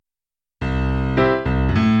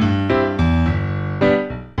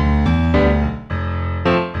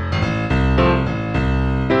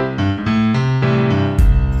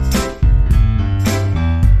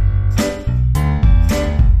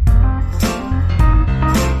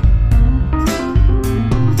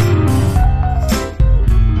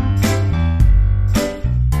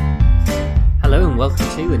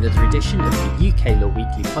another edition of the UK Law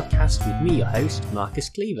Weekly podcast with me, your host, Marcus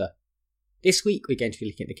Cleaver. This week we're going to be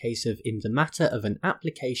looking at the case of In the Matter of an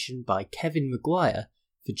Application by Kevin Maguire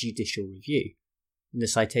for Judicial Review. And the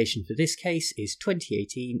citation for this case is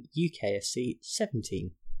 2018 UKSC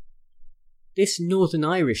 17. This Northern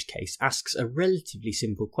Irish case asks a relatively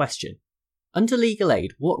simple question. Under legal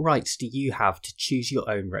aid, what rights do you have to choose your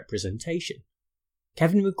own representation?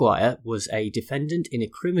 Kevin Maguire was a defendant in a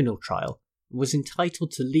criminal trial and was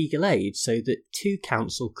entitled to legal aid so that two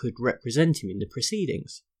counsel could represent him in the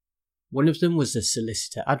proceedings. One of them was a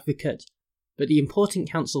solicitor advocate, but the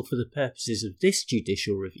important counsel for the purposes of this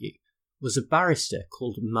judicial review was a barrister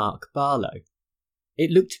called Mark Barlow.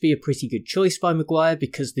 It looked to be a pretty good choice by Maguire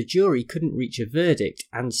because the jury couldn't reach a verdict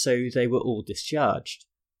and so they were all discharged.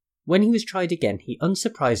 When he was tried again, he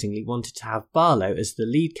unsurprisingly wanted to have Barlow as the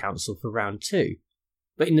lead counsel for round 2.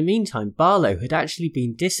 But in the meantime, Barlow had actually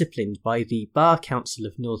been disciplined by the Bar Council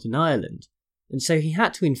of Northern Ireland, and so he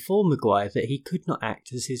had to inform Maguire that he could not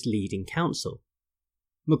act as his leading counsel.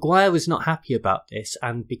 Maguire was not happy about this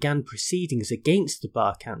and began proceedings against the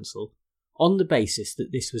Bar Council on the basis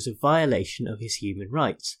that this was a violation of his human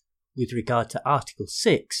rights, with regard to Article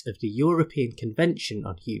 6 of the European Convention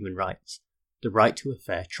on Human Rights, the right to a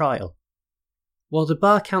fair trial. While the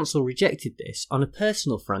Bar Council rejected this, on a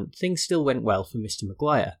personal front things still went well for Mr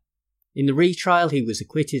Maguire. In the retrial he was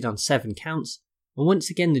acquitted on 7 counts, and once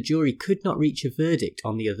again the jury could not reach a verdict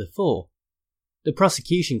on the other 4. The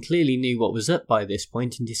prosecution clearly knew what was up by this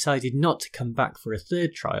point and decided not to come back for a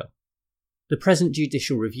third trial. The present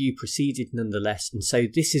judicial review proceeded nonetheless, and so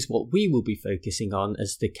this is what we will be focusing on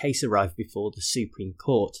as the case arrived before the Supreme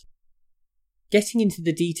Court. Getting into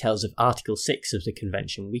the details of Article 6 of the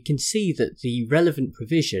Convention, we can see that the relevant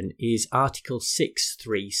provision is Article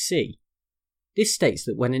 6.3c. This states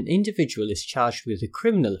that when an individual is charged with a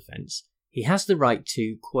criminal offence, he has the right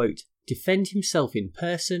to, quote, defend himself in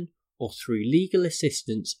person or through legal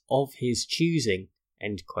assistance of his choosing,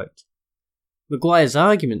 end quote. Maguire's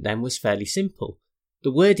argument then was fairly simple.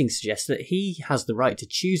 The wording suggests that he has the right to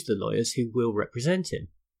choose the lawyers who will represent him.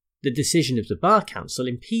 The decision of the Bar Council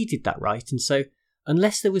impeded that right, and so,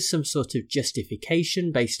 unless there was some sort of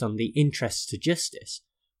justification based on the interests to justice,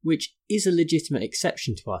 which is a legitimate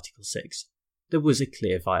exception to Article 6, there was a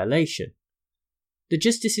clear violation. The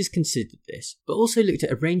justices considered this, but also looked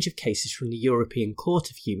at a range of cases from the European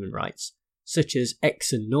Court of Human Rights, such as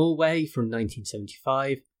Exxon Norway from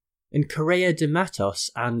 1975, and Correia de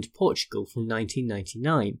Matos and Portugal from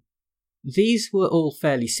 1999. These were all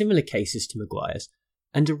fairly similar cases to Maguire's,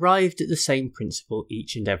 and arrived at the same principle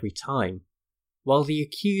each and every time. While the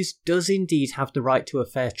accused does indeed have the right to a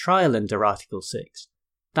fair trial under Article 6,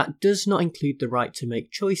 that does not include the right to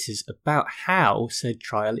make choices about how said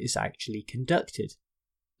trial is actually conducted.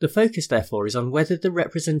 The focus therefore is on whether the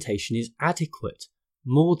representation is adequate,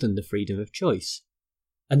 more than the freedom of choice.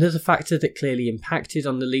 Another factor that clearly impacted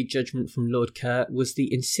on the lead judgment from Lord Kerr was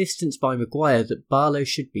the insistence by Maguire that Barlow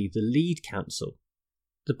should be the lead counsel.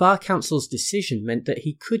 The Bar Council's decision meant that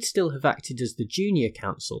he could still have acted as the junior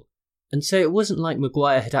counsel, and so it wasn't like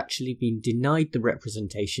Maguire had actually been denied the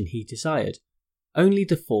representation he desired, only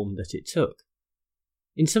the form that it took.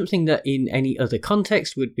 In something that in any other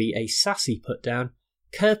context would be a sassy put-down,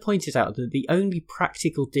 Kerr pointed out that the only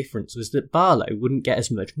practical difference was that Barlow wouldn't get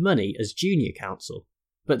as much money as junior counsel,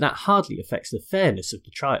 but that hardly affects the fairness of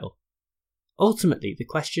the trial. Ultimately, the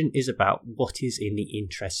question is about what is in the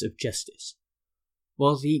interests of justice.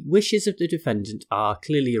 While the wishes of the defendant are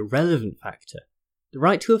clearly a relevant factor, the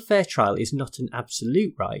right to a fair trial is not an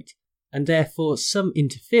absolute right, and therefore some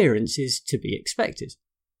interference is to be expected.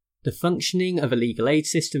 The functioning of a legal aid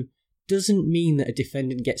system doesn't mean that a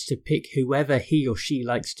defendant gets to pick whoever he or she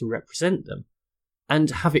likes to represent them, and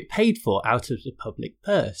have it paid for out of the public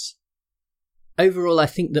purse. Overall, I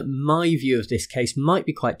think that my view of this case might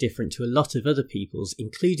be quite different to a lot of other people's,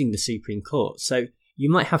 including the Supreme Court, so you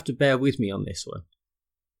might have to bear with me on this one.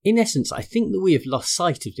 In essence, I think that we have lost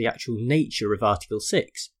sight of the actual nature of Article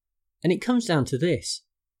 6, and it comes down to this.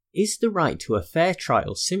 Is the right to a fair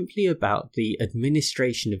trial simply about the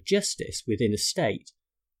administration of justice within a state,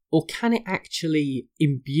 or can it actually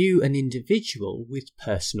imbue an individual with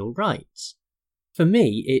personal rights? For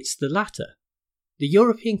me, it's the latter. The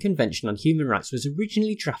European Convention on Human Rights was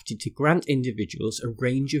originally drafted to grant individuals a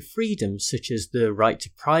range of freedoms such as the right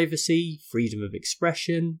to privacy, freedom of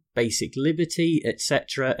expression, basic liberty,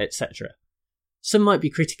 etc., etc. Some might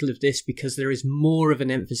be critical of this because there is more of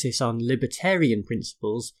an emphasis on libertarian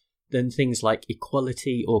principles than things like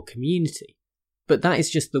equality or community, but that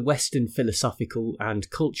is just the Western philosophical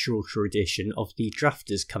and cultural tradition of the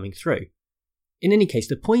drafters coming through. In any case,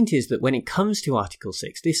 the point is that when it comes to Article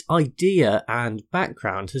 6, this idea and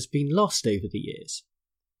background has been lost over the years.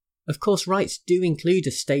 Of course, rights do include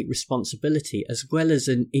a state responsibility as well as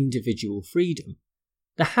an individual freedom.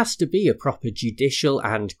 There has to be a proper judicial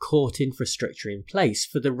and court infrastructure in place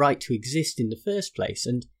for the right to exist in the first place,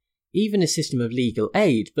 and even a system of legal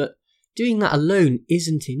aid, but doing that alone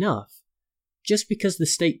isn't enough. Just because the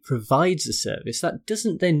state provides a service, that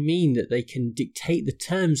doesn't then mean that they can dictate the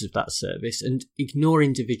terms of that service and ignore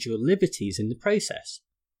individual liberties in the process.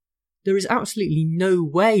 There is absolutely no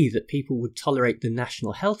way that people would tolerate the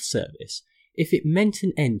National Health Service if it meant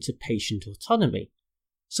an end to patient autonomy.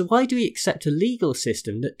 So why do we accept a legal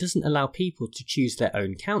system that doesn't allow people to choose their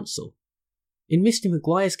own counsel? In Mr.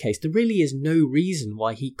 Maguire's case, there really is no reason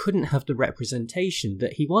why he couldn't have the representation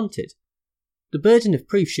that he wanted. The burden of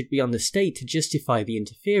proof should be on the state to justify the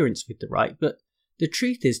interference with the right, but the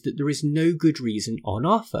truth is that there is no good reason on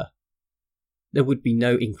offer. There would be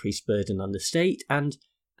no increased burden on the state, and,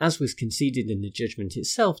 as was conceded in the judgment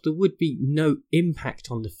itself, there would be no impact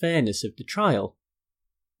on the fairness of the trial.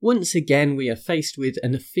 Once again, we are faced with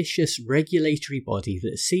an officious regulatory body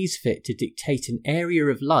that sees fit to dictate an area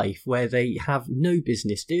of life where they have no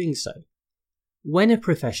business doing so. When a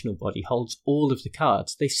professional body holds all of the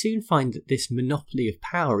cards, they soon find that this monopoly of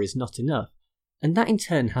power is not enough, and that in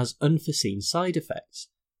turn has unforeseen side effects.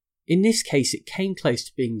 In this case, it came close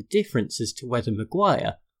to being the difference as to whether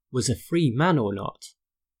Maguire was a free man or not.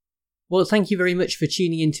 Well, thank you very much for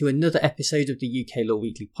tuning in to another episode of the UK Law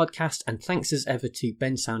Weekly podcast, and thanks as ever to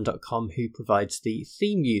bensound.com who provides the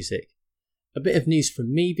theme music. A bit of news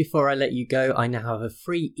from me before I let you go. I now have a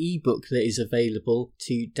free ebook that is available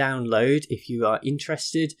to download if you are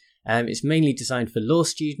interested. It's mainly designed for law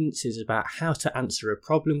students. It's about how to answer a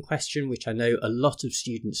problem question, which I know a lot of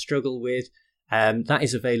students struggle with. That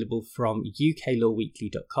is available from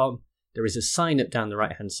uklawweekly.com. There is a sign up down the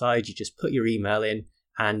right hand side. You just put your email in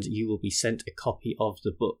and you will be sent a copy of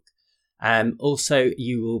the book. Also,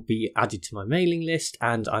 you will be added to my mailing list,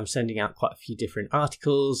 and I'm sending out quite a few different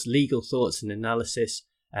articles, legal thoughts and analysis,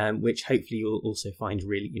 which hopefully you'll also find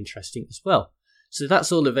really interesting as well. So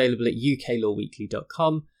that's all available at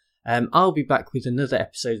uklawweekly.com. I'll be back with another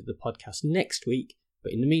episode of the podcast next week,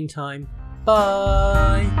 but in the meantime,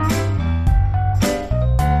 bye!